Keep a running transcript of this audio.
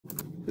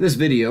In this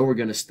video, we're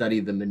going to study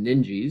the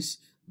meninges.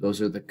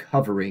 Those are the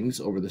coverings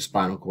over the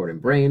spinal cord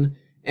and brain,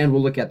 and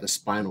we'll look at the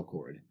spinal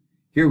cord.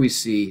 Here we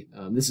see,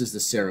 this is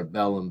the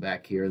cerebellum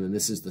back here, and then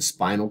this is the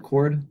spinal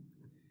cord.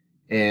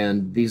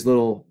 And these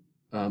little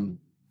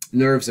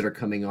nerves that are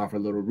coming off are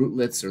little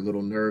rootlets or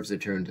little nerves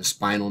that turn into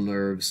spinal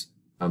nerves.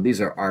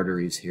 These are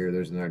arteries here.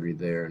 There's an artery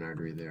there, an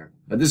artery there.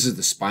 But this is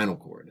the spinal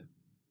cord.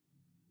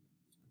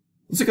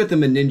 Let's look at the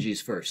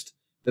meninges first.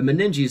 The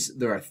meninges,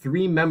 there are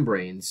three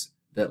membranes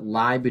that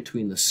lie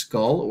between the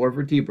skull or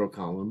vertebral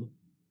column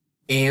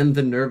and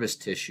the nervous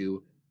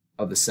tissue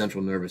of the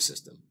central nervous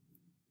system.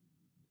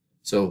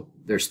 So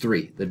there's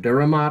three: the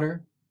dura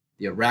mater,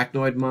 the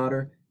arachnoid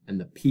mater, and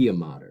the pia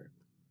mater.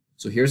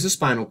 So here's the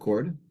spinal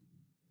cord,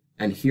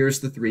 and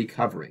here's the three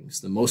coverings.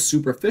 The most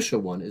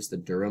superficial one is the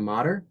dura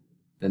mater,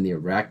 then the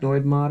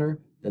arachnoid mater,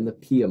 then the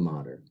pia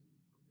mater.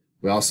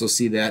 We also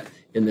see that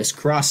in this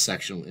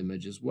cross-sectional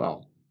image as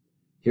well.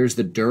 Here's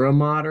the dura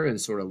mater in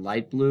sort of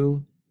light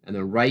blue, and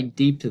then right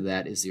deep to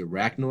that is the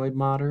arachnoid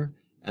mater,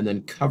 and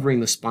then covering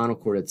the spinal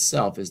cord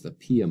itself is the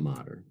pia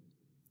mater.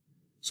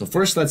 So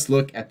first let's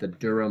look at the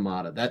dura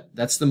mater.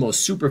 That's the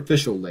most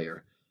superficial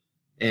layer,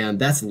 and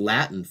that's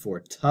Latin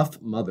for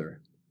tough mother.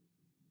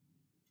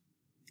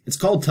 It's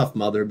called tough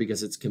mother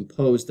because it's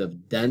composed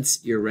of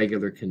dense,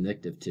 irregular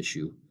connective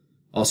tissue.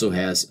 Also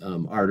has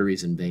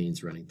arteries and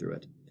veins running through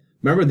it.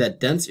 Remember that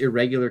dense,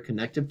 irregular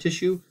connective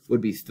tissue would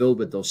be filled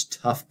with those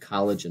tough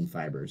collagen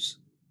fibers.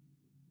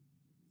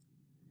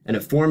 And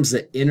it forms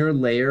the inner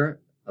layer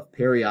of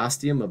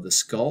periosteum of the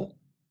skull.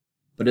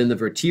 But in the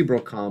vertebral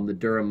column, the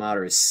dura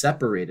mater is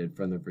separated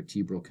from the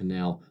vertebral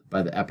canal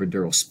by the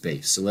epidural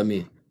space. So let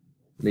me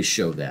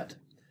show that.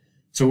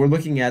 So we're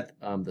looking at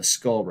the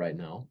skull right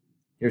now.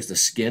 Here's the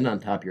skin on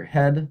top of your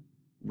head.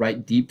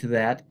 Right deep to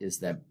that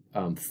is that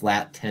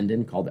flat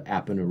tendon called the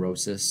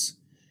aponeurosis.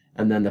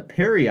 And then the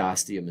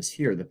periosteum is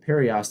here. The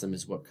periosteum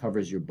is what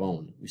covers your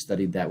bone. We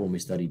studied that when we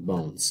studied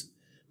bones.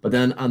 But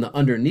then on the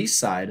underneath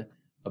side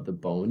of the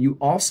bone, you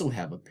also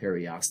have a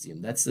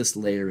periosteum. That's this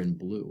layer in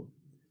blue.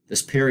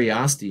 This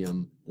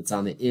periosteum that's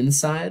on the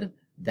inside,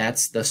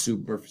 that's the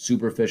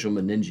superficial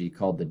meninge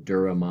called the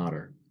dura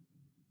mater.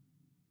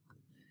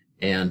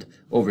 And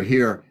over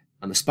here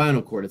on the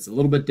spinal cord, it's a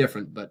little bit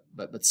different, but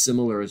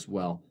similar as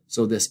well.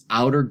 So this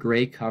outer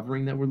gray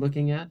covering that we're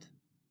looking at,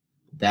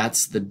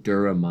 that's the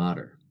dura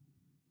mater.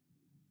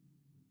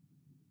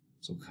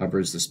 So it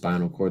covers the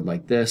spinal cord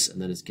like this,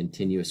 and then it's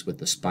continuous with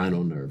the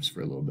spinal nerves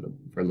for a little bit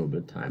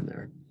of time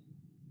there.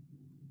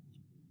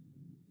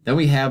 Then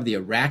we have the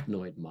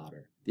arachnoid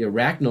mater. The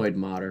arachnoid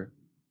mater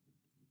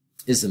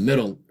is the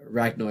middle.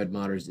 Arachnoid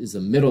mater is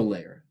the middle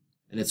layer,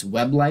 and it's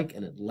web-like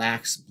and it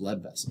lacks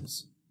blood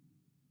vessels.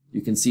 You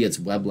can see it's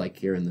web-like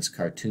here in this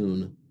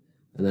cartoon,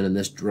 and then in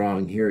this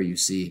drawing here you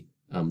see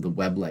the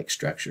web-like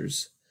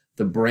structures.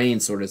 The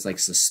brain sort of is like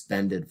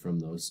suspended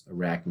from those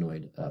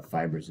arachnoid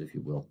fibers, if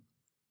you will.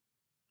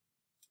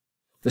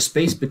 The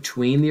space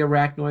between the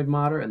arachnoid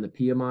mater and the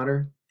pia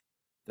mater,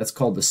 that's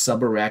called the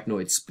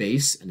subarachnoid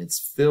space, and it's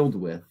filled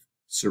with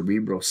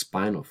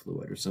cerebrospinal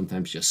fluid, or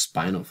sometimes just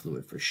spinal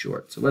fluid for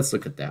short. So let's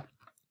look at that.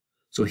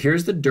 So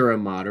here's the dura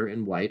mater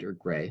in white or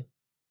gray,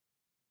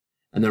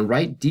 and then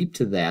right deep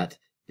to that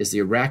is the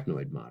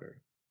arachnoid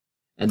mater.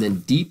 And then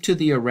deep to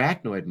the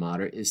arachnoid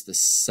mater is the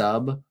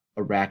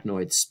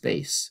subarachnoid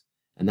space,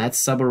 and that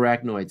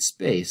subarachnoid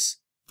space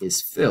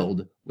is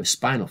filled with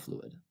spinal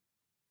fluid.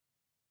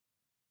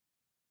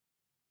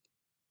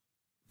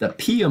 The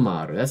pia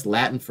mater, that's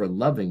Latin for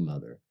loving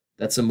mother.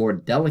 That's a more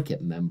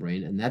delicate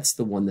membrane, and that's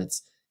the one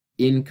that's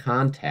in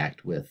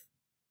contact with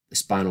the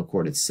spinal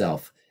cord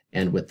itself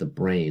and with the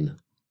brain.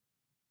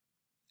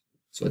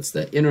 So it's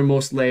the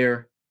innermost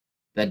layer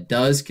that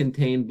does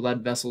contain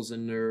blood vessels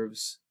and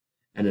nerves,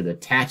 and it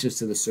attaches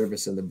to the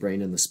surface of the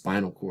brain and the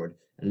spinal cord,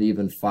 and it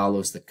even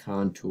follows the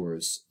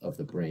contours of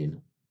the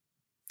brain.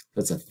 So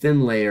it's a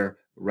thin layer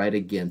right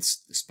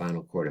against the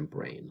spinal cord and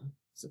brain.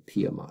 It's a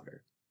pia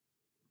mater.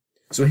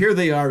 So here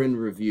they are in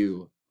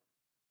review.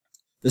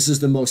 This is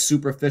the most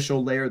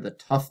superficial layer, the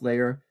tough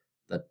layer,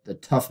 the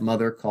tough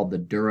mother called the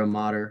dura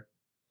mater.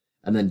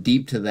 And then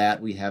deep to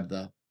that, we have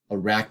the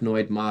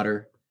arachnoid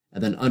mater.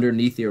 And then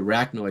underneath the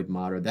arachnoid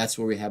mater, that's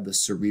where we have the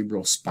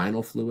cerebral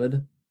spinal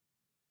fluid.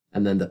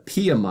 And then the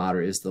pia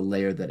mater is the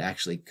layer that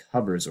actually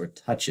covers or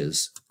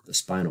touches the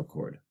spinal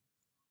cord.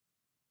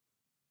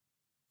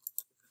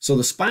 So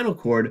the spinal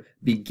cord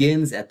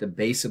begins at the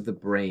base of the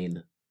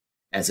brain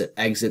as it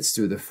exits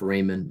through the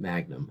foramen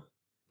magnum.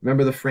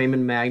 Remember the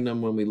foramen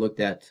magnum when we looked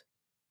at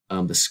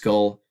the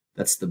skull?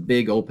 That's the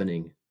big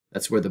opening.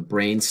 That's where the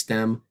brain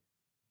stem,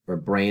 or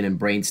brain and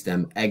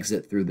brainstem,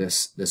 exit through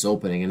this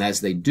opening. And as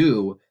they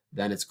do,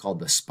 then it's called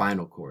the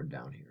spinal cord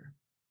down here.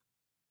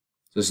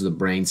 So this is the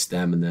brain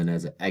stem, and then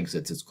as it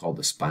exits, it's called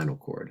the spinal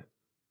cord.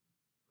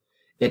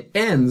 It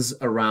ends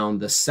around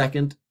the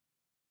second,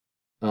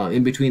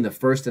 in between the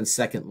first and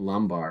second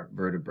lumbar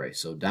vertebrae.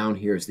 So down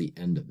here is the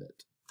end of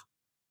it.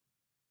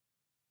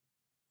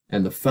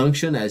 And the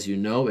function, as you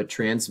know, it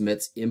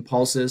transmits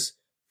impulses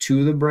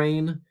to the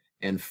brain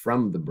and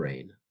from the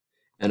brain.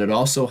 and it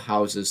also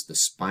houses the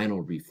spinal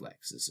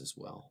reflexes as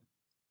well.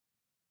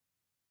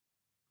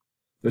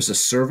 There's a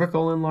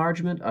cervical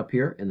enlargement up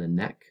here in the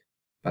neck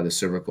by the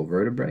cervical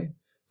vertebrae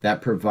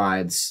that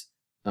provides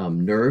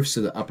nerves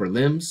to the upper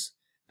limbs.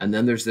 And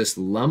then there's this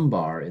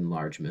lumbar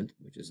enlargement,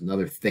 which is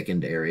another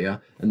thickened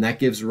area, and that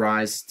gives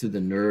rise to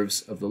the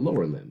nerves of the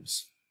lower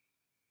limbs.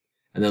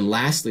 And then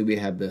lastly, we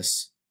have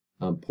this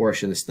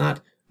portion. It's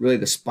not really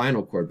the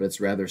spinal cord, but it's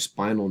rather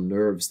spinal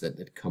nerves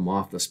that come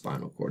off the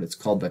spinal cord. It's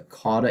called the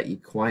cauda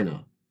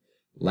equina,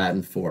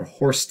 Latin for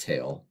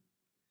horsetail.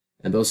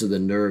 And those are the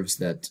nerves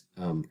that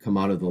come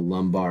out of the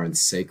lumbar and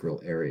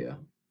sacral area.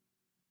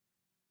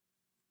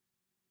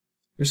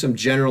 Here's some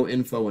general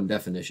info and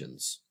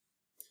definitions.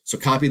 So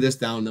copy this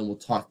down, and then we'll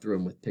talk through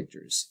them with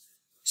pictures.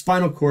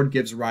 Spinal cord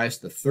gives rise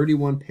to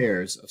 31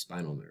 pairs of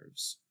spinal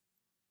nerves.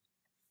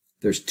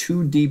 There's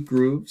 2 deep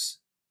grooves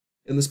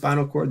in the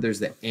spinal cord. There's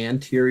the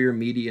anterior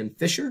median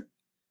fissure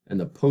and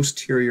the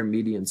posterior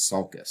median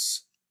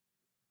sulcus.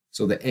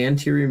 So the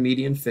anterior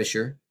median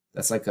fissure,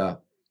 that's like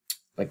a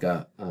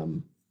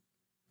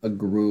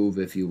groove,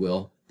 if you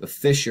will. The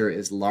fissure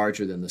is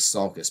larger than the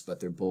sulcus, but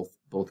they're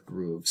both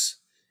grooves.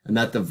 And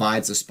that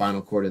divides the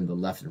spinal cord into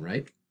left and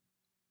right.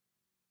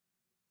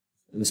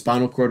 In the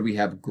spinal cord, we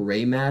have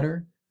gray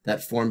matter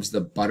that forms the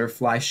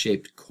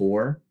butterfly-shaped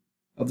core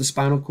of the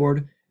spinal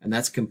cord, and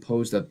that's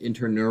composed of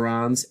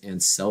interneurons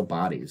and cell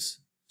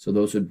bodies. So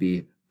those would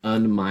be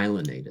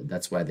unmyelinated.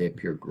 That's why they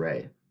appear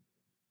gray.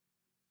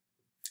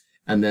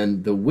 And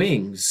then the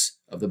wings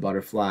of the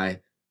butterfly,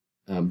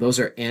 those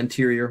are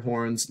anterior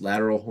horns,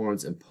 lateral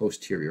horns, and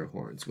posterior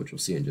horns, which we'll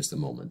see in just a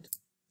moment.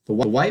 The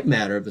white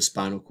matter of the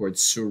spinal cord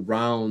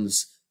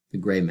surrounds the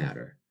gray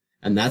matter,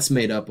 and that's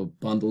made up of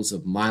bundles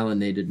of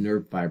myelinated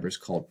nerve fibers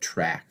called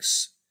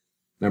tracts.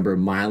 Remember,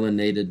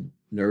 myelinated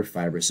nerve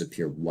fibers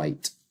appear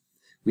white.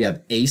 We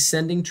have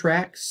ascending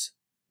tracts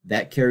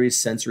that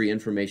carries sensory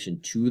information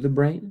to the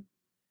brain,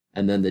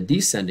 and then the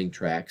descending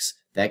tracts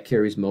that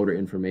carries motor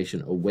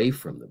information away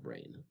from the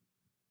brain.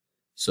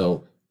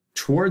 So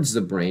towards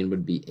the brain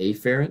would be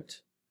afferent,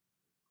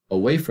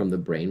 away from the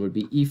brain would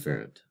be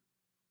efferent.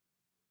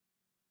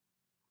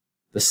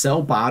 The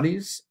cell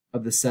bodies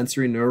of the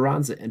sensory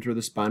neurons that enter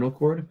the spinal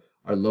cord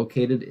are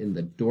located in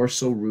the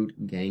dorsal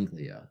root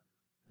ganglia,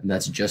 and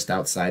that's just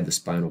outside the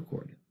spinal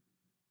cord.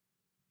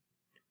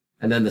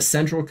 And then the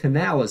central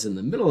canal is in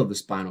the middle of the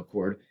spinal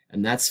cord,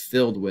 and that's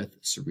filled with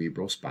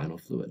cerebral spinal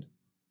fluid.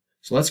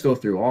 So let's go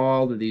through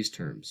all of these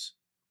terms.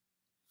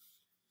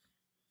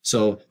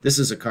 So this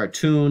is a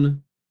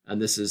cartoon,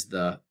 and this is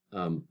the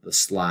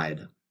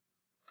slide.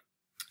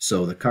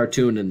 So the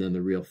cartoon and then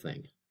the real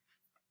thing.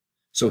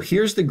 So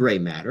here's the gray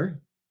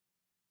matter,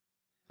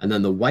 and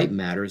then the white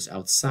matter is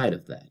outside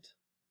of that.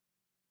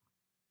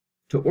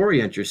 To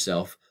orient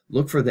yourself,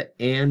 look for the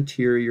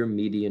anterior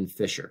median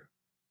fissure.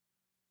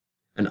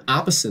 And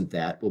opposite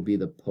that will be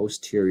the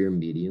posterior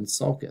median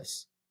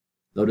sulcus.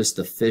 Notice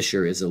the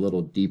fissure is a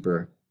little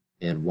deeper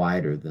and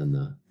wider than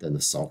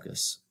the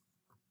sulcus.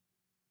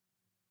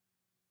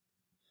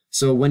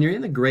 So when you're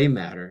in the gray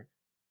matter,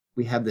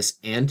 we have this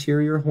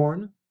anterior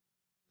horn,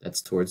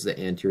 that's towards the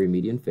anterior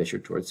median fissure,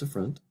 towards the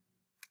front.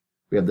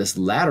 We have this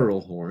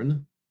lateral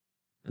horn,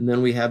 and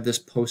then we have this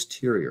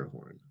posterior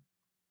horn.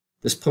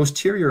 This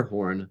posterior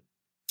horn,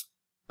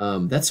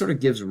 that sort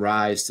of gives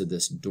rise to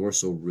this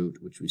dorsal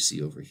root, which we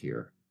see over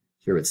here.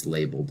 Here it's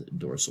labeled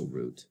dorsal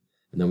root.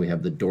 And then we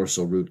have the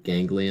dorsal root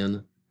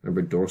ganglion.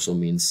 Remember, dorsal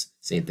means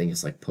same thing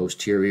as like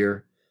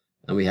posterior.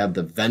 And we have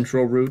the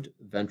ventral root.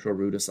 Ventral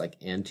root is like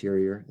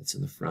anterior. It's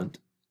in the front.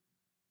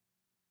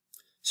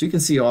 So you can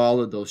see all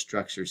of those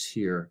structures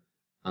here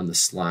on the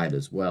slide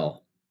as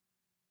well.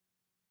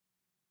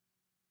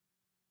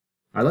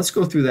 All right, let's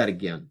go through that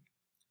again.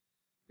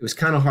 It was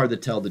kind of hard to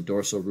tell the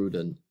dorsal root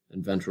and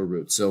ventral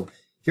root. So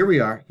here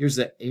we are. Here's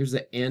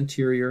the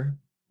anterior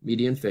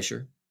median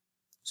fissure.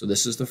 So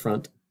this is the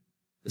front.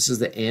 This is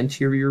the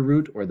anterior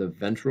root or the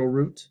ventral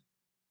root.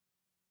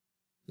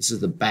 This is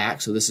the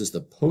back. So this is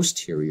the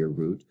posterior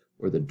root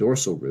or the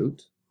dorsal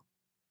root.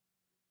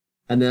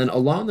 And then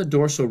along the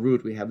dorsal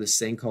root, we have this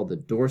thing called the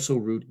dorsal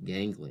root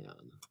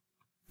ganglion.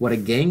 What a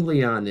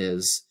ganglion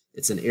is,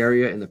 it's an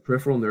area in the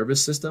peripheral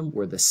nervous system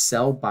where the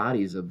cell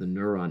bodies of the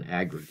neuron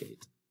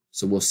aggregate.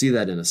 So we'll see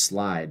that in a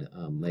slide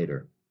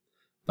later.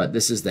 But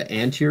this is the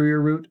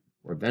anterior root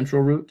or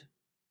ventral root.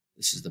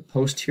 This is the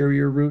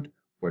posterior root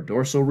or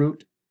dorsal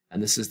root.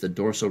 And this is the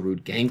dorsal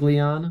root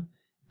ganglion.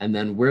 And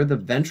then where the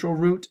ventral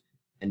root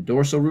and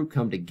dorsal root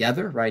come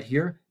together right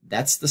here,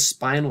 that's the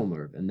spinal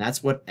nerve. And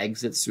that's what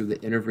exits through the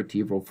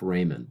intervertebral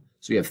foramen.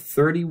 So you have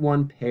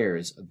 31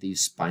 pairs of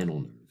these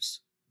spinal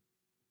nerves.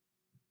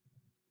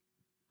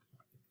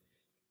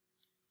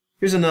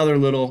 Here's another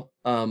little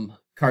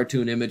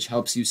cartoon image,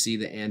 helps you see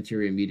the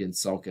anterior median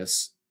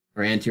sulcus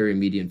or anterior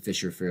median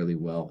fissure fairly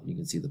well. You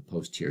can see the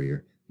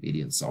posterior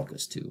median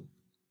sulcus too.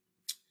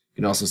 You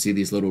can also see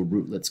these little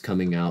rootlets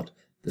coming out.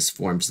 This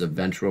forms the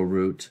ventral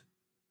root.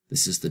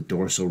 This is the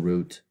dorsal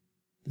root.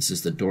 This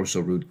is the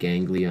dorsal root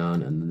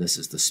ganglion, and then this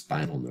is the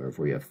spinal nerve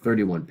where you have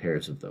 31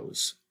 pairs of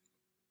those.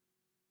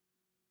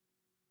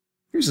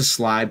 Here's a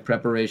slide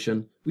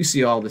preparation. We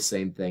see all the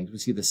same things. We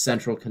see the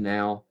central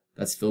canal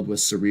that's filled with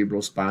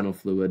cerebral spinal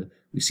fluid.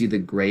 We see the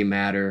gray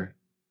matter.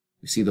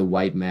 We see the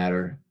white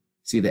matter.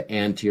 We see the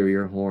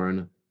anterior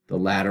horn, the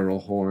lateral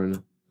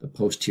horn, the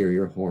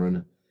posterior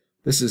horn.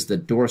 This is the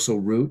dorsal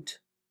root.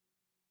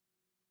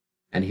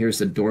 And here's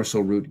the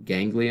dorsal root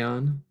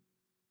ganglion.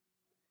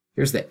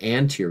 Here's the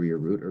anterior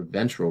root or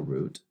ventral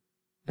root.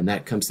 And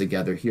that comes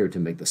together here to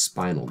make the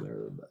spinal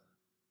nerve.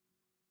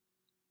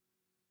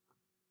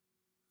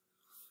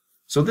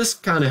 So this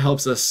kind of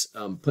helps us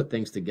put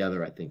things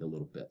together, I think, a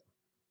little bit.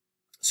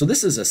 So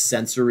this is a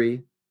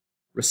sensory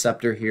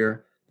receptor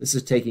here. This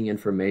is taking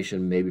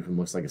information maybe from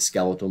what's like a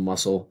skeletal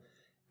muscle,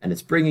 and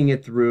it's bringing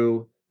it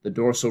through the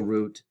dorsal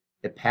root.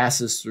 It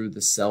passes through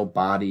the cell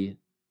body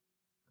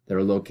that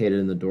are located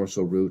in the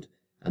dorsal root,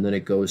 and then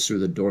it goes through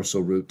the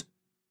dorsal root,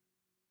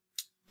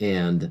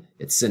 and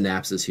it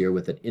synapses here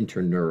with an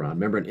interneuron.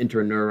 Remember, an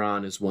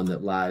interneuron is one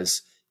that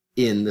lies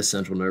in the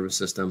central nervous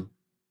system.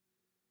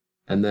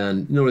 And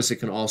then notice it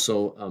can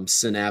also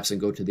synapse and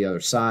go to the other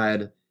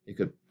side. It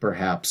could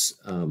perhaps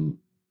go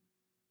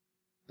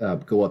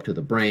up to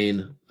the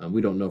brain.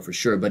 We don't know for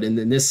sure, but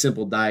in this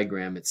simple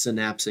diagram, it's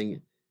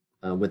synapsing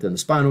within the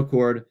spinal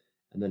cord,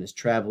 and then it's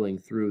traveling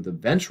through the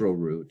ventral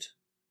root,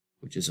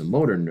 which is a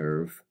motor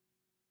nerve,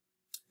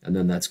 and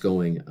then that's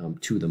going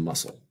to the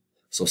muscle.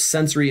 So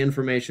sensory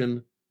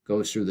information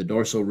goes through the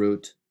dorsal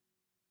root.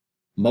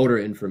 Motor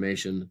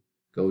information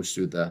goes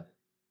through the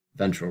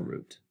ventral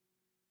root.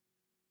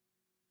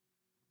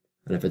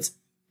 And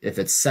if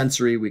it's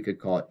sensory, we could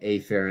call it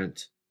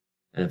afferent,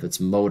 and if it's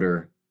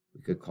motor,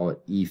 we could call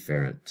it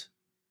efferent.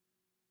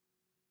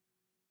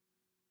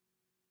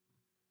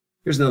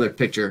 Here's another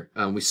picture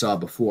we saw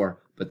before,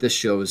 but this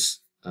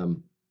shows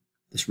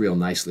this real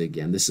nicely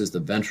again. This is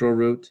the ventral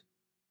root.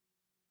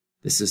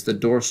 This is the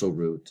dorsal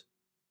root.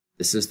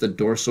 This is the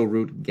dorsal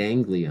root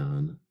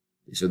ganglion.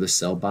 These are the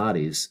cell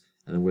bodies,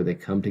 and then where they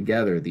come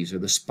together, these are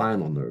the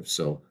spinal nerves.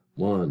 So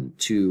 1,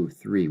 2,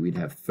 3, we'd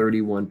have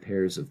 31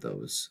 pairs of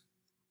those.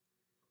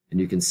 And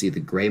you can see the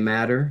gray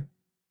matter,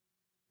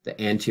 the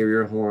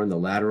anterior horn, the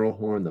lateral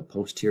horn, the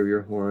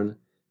posterior horn,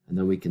 and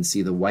then we can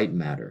see the white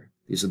matter.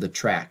 These are the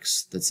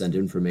tracks that send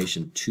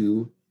information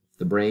to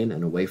the brain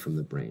and away from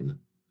the brain.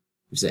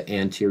 There's the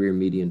anterior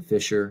median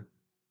fissure,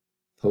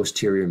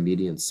 posterior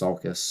median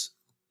sulcus,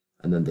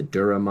 and then the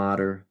Dura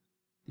mater,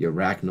 the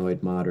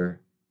arachnoid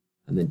mater,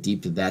 and then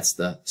deep to that's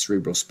the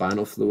cerebral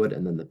spinal fluid,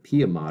 and then the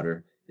pia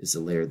mater is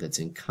the layer that's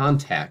in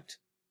contact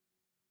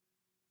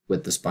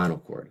with the spinal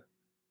cord.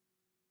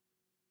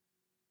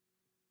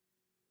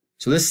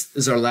 So this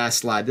is our last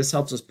slide. This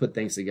helps us put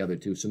things together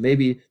too. So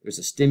maybe there's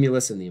a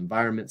stimulus in the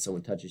environment,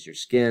 someone touches your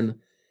skin.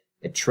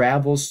 It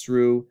travels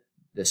through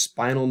the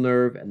spinal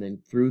nerve and then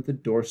through the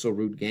dorsal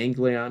root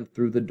ganglion,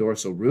 through the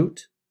dorsal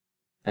root,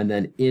 and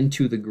then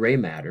into the gray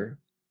matter.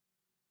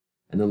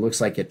 And then looks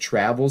like it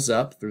travels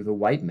up through the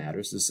white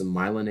matter. So this is a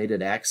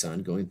myelinated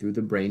axon going through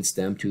the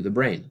brainstem to the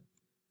brain.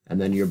 And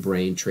then your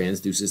brain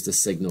transduces the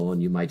signal,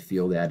 and you might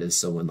feel that as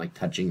someone like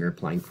touching or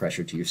applying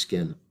pressure to your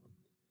skin.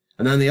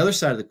 And then on the other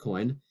side of the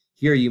coin,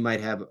 here you might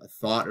have a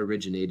thought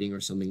originating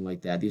or something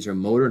like that. These are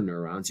motor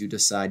neurons. You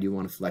decide you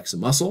want to flex a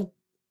muscle.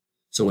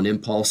 So an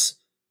impulse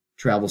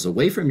travels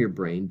away from your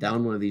brain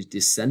down one of these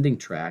descending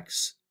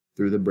tracks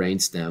through the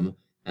brainstem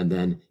and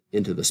then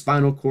into the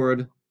spinal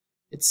cord.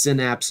 It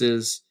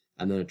synapses,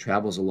 and then it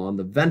travels along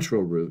the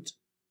ventral root.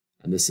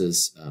 And this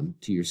is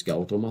to your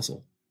skeletal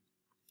muscle.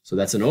 So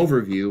that's an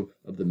overview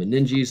of the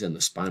meninges and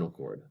the spinal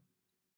cord.